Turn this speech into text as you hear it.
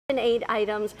KitchenAid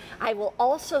items. I will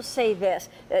also say this,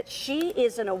 that she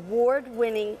is an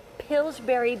award-winning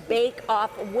Pillsbury Bake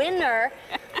Off winner,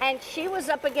 and she was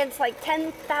up against like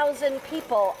 10,000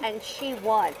 people, and she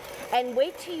won. And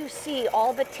wait till you see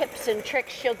all the tips and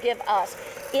tricks she'll give us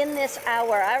in this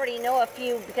hour. I already know a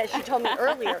few because she told me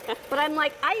earlier, but I'm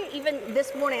like, even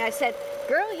this morning I said,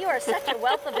 girl, you are such a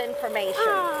wealth of information.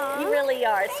 Aww, you really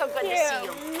are. It's so good to see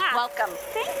you. Welcome.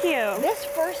 Thank you. This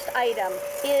first item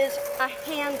is a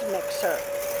hand mixer.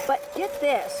 But get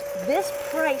this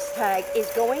price tag is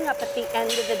going up at the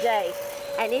end of the day,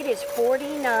 and it is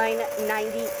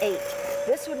 $49.98.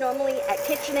 This would normally at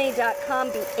KitchenAid.com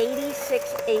be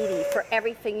 $86.80 for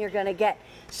everything you're going to get.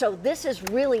 So this is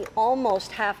really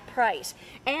almost half price.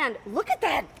 And look at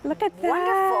that. Look at that.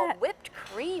 Wonderful whipped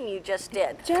cream you just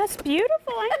did. Just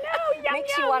beautiful, I know. Yum,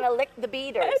 Makes yum. you want to lick the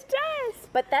beaters. It does.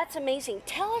 But that's amazing.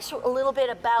 Tell us a little bit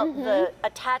about the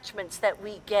attachments that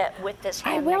we get with this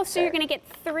hand mixer. So you're going to get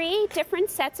 3 different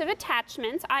sets of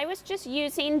attachments. I was just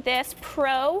using this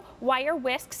Pro wire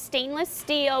whisk, stainless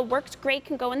steel, works great,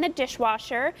 can go in the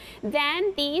dishwasher.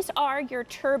 Then these are your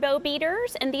turbo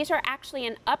beaters, and these are actually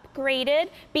an upgraded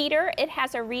beater. It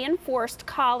has a reinforced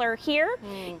collar here.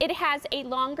 It has a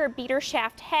longer beater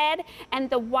shaft head, and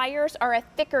the wires are a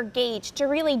thicker gauge to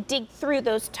really dig through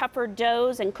those tougher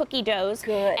doughs and cookie doughs.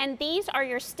 Good. And these are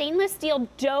your stainless steel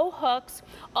dough hooks.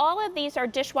 All of these are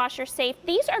dishwasher safe.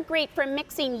 These are great for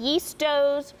mixing yeast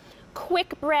doughs,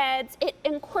 quick breads. It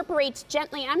incorporates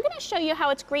gently. I'm going to show you how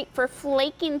it's great for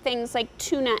flaking things like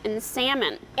tuna and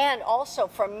salmon. And also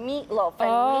for meatloaf and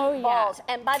meatballs.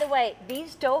 Yeah. And by the way,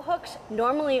 these dough hooks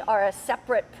normally are a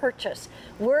separate purchase.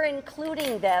 We're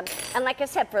including them. And like I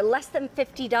said, for less than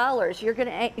 $50, you're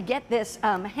going to get this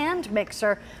hand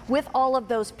mixer with all of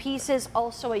those pieces,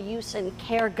 also a use and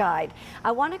care guide.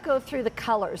 I want to go through the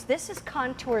colors. This is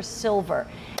contour silver.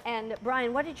 And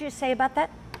Brian, what did you say about that?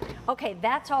 Okay,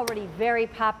 that's already very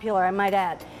popular, I might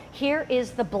add. Here is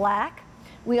the black.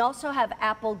 We also have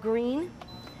apple green.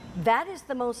 That is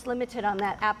the most limited on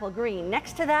that apple green.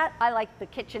 Next to that, I like the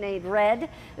KitchenAid red.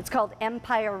 It's called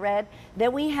Empire Red.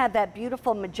 Then we have that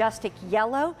beautiful majestic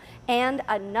yellow and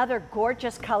another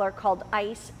gorgeous color called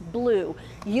Ice Blue.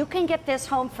 You can get this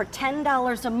home for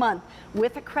 $10 a month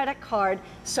with a credit card,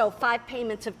 so 5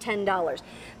 payments of $10.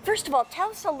 First of all,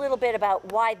 tell us a little bit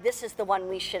about why this is the one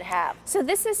we should have. So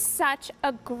this is such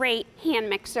a great hand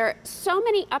mixer. So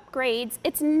many upgrades.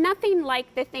 It's nothing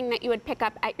like the thing that you would pick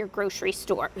up at your grocery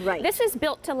store. Right. This is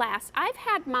built to last. I've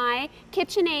had my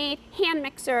KitchenAid hand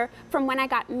mixer from when I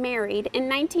got married in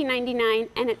 1999,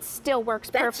 and it still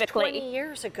works perfectly. That's 20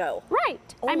 years ago. Right.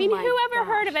 Oh, I mean, whoever gosh.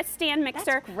 heard of a stand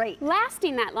mixer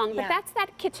lasting that long? Yeah. But that's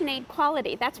that KitchenAid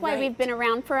quality. That's why we've been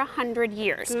around for 100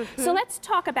 years. So let's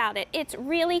talk about it. It's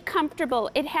really comfortable.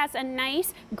 It has a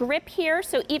nice grip here,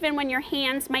 so even when your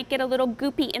hands might get a little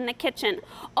goopy in the kitchen,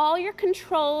 all your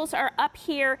controls are up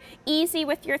here, easy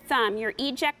with your thumb. Your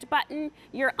eject button,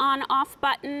 your on-off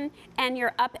button, and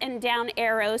your up and down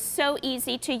arrows, so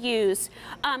easy to use.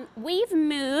 We've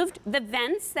moved the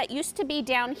vents that used to be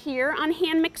down here on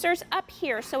hand mixers up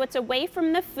here, so it's away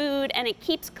from the food and it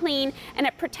keeps clean and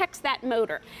it protects that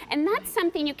motor. And that's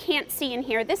something you can't see in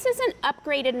here. This is an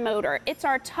upgraded motor. It's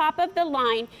our top of the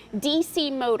line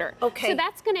DC motor. Okay. So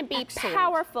that's going to be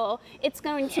powerful. It's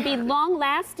going to be long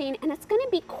lasting, and it's going to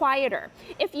be quieter.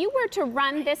 If you were to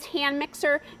run this hand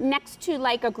mixer next to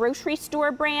like a grocery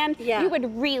store brand, you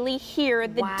would really hear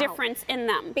the difference in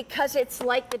them. Because it's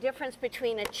like the difference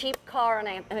between a cheap car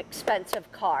and an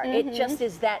expensive car. It just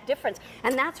is that difference.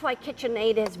 And that's why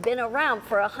KitchenAid has been around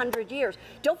for 100 years.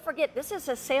 Don't forget, this is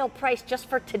a sale price just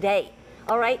for today.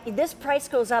 All right, this price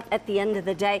goes up at the end of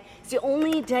the day. It's the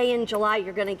only day in July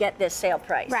you're going to get this sale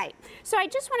price. Right. So I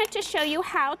just wanted to show you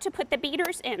how to put the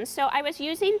beaters in. So I was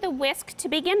using the whisk to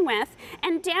begin with,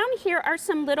 and down here are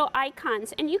some little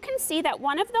icons, and you can see that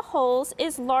one of the holes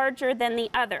is larger than the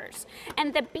others.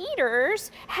 And the beaters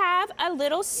have a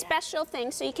little special thing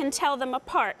so you can tell them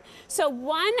apart. So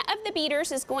one of the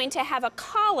beaters is going to have a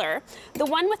collar. The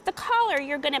one with the collar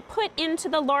you're going to put into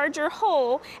the larger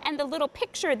hole, and the little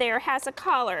picture there has a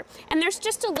collar, and there's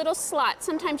just a little slot.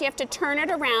 Sometimes you have to turn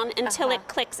it around until it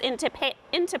clicks into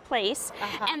place,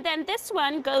 and then this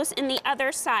one goes in the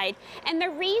other side. And the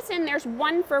reason there's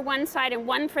one for one side and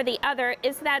one for the other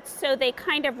is that so they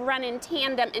kind of run in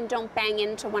tandem and don't bang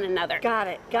into one another. Got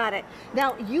it, got it.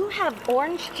 Now you have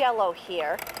orange Jello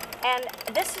here, and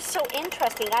this is so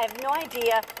interesting. I have no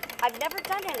idea. I've never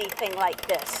done anything like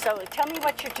this, so tell me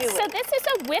what you're doing. So this is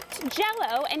a whipped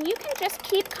Jello, and you can just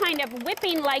keep kind of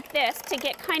whipping like this to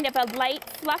get kind of a light,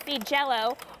 fluffy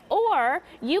Jello, Or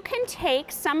you can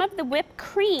take some of the whipped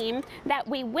cream that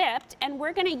we whipped, and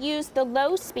we're going to use the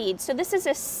low speed. So this is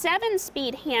a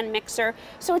 7-speed hand mixer,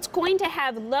 so it's going to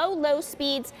have low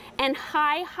speeds and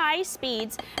high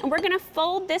speeds. And we're going to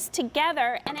fold this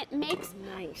together, and it makes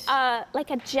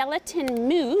like a gelatin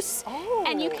mousse. Oh.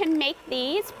 And you can make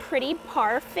these pretty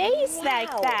parfaits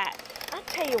like that. I'll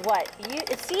tell you what,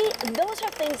 see, those are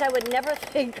things I would never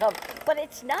think of, but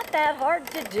it's not that hard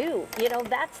to do. You know,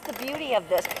 that's the beauty of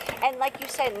this. And like you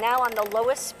said, now on the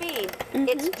lowest speed,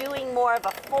 it's doing more of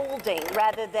a folding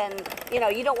rather than, you know,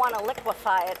 you don't want to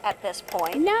liquefy it at this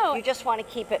point. No. You just want to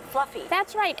keep it fluffy.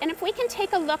 That's right. And if we can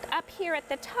take a look up here at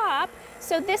the top,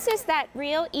 so this is that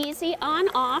real easy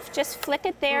on-off. Just flick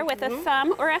it there with a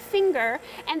thumb or a finger.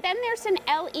 And then there's an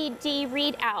LED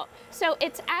readout. So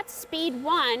it's at speed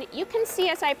 1. You can see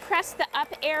as I press the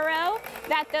up arrow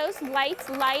that those lights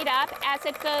light up as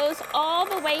it goes all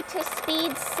the way to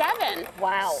speed 7.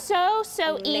 Wow. So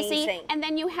easy. And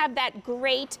then you have that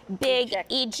great big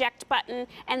eject button,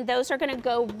 and those are going to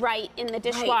go right in the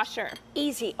dishwasher. Right.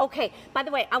 Easy. Okay, by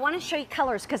the way, I want to show you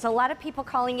colors because a lot of people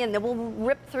calling in, that will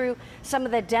rip through some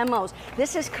of the demos.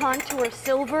 This is contour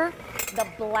silver, the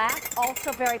black,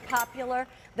 also very popular.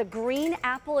 The green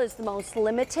apple is the most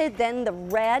limited, then the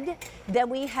red, then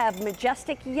we have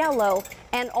majestic yellow,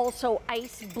 and also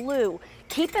ice blue.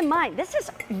 Keep in mind, this is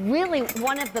really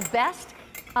one of the best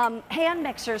hand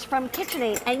mixers from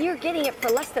KitchenAid, and you're getting it for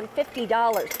less than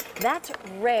 $50. That's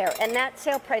rare, and that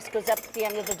sale price goes up at the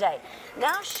end of the day.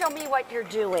 Now show me what you're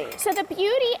doing. So the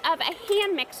beauty of a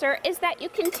hand mixer is that you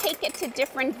can take it to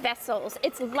different vessels.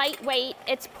 It's lightweight,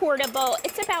 it's portable,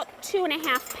 it's about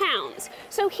 2.5 pounds.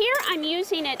 So here I'm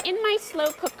using it in my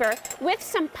slow cooker with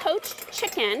some poached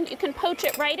chicken. You can poach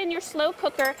it right in your slow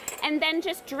cooker and then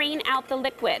just drain out the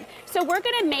liquid. So we're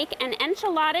gonna make an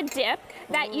enchilada dip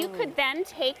that you could then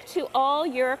take to all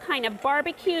your kind of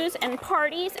barbecues and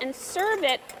parties and serve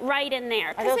it right in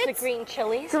there. Are those the green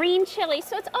chilies? Green chili.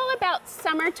 So it's all about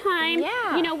summertime.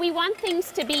 Yeah. You know, we want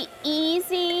things to be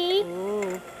easy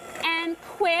and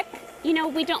quick. You know,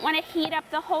 we don't want to heat up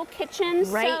the whole kitchen.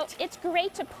 Right. So it's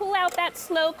great to pull out that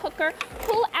slow cooker,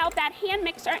 pull out that hand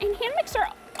mixer. And hand mixer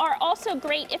are also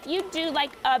great if you do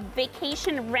like a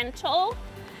vacation rental.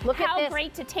 Look at this. How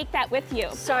great to take that with you.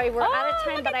 Sorry, we're out of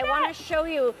time, but I want to show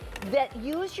you that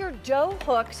use your dough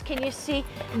hooks. Can you see?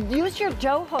 Use your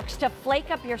dough hooks to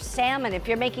flake up your salmon if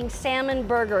you're making salmon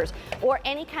burgers or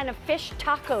any kind of fish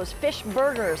tacos, fish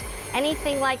burgers,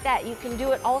 anything like that. You can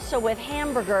do it also with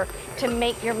hamburger to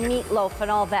make your meatloaf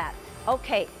and all that.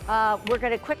 Okay, we're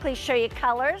going to quickly show you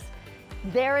colors.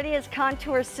 There it is,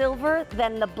 contour silver,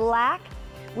 then the black.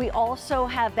 We also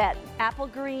have that apple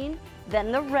green,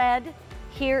 then the red.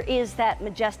 Here is that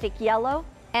majestic yellow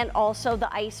and also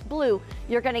the ice blue.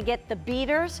 You're gonna get the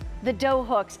beaters, the dough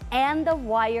hooks, and the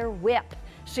wire whip.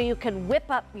 So you can whip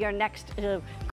up your next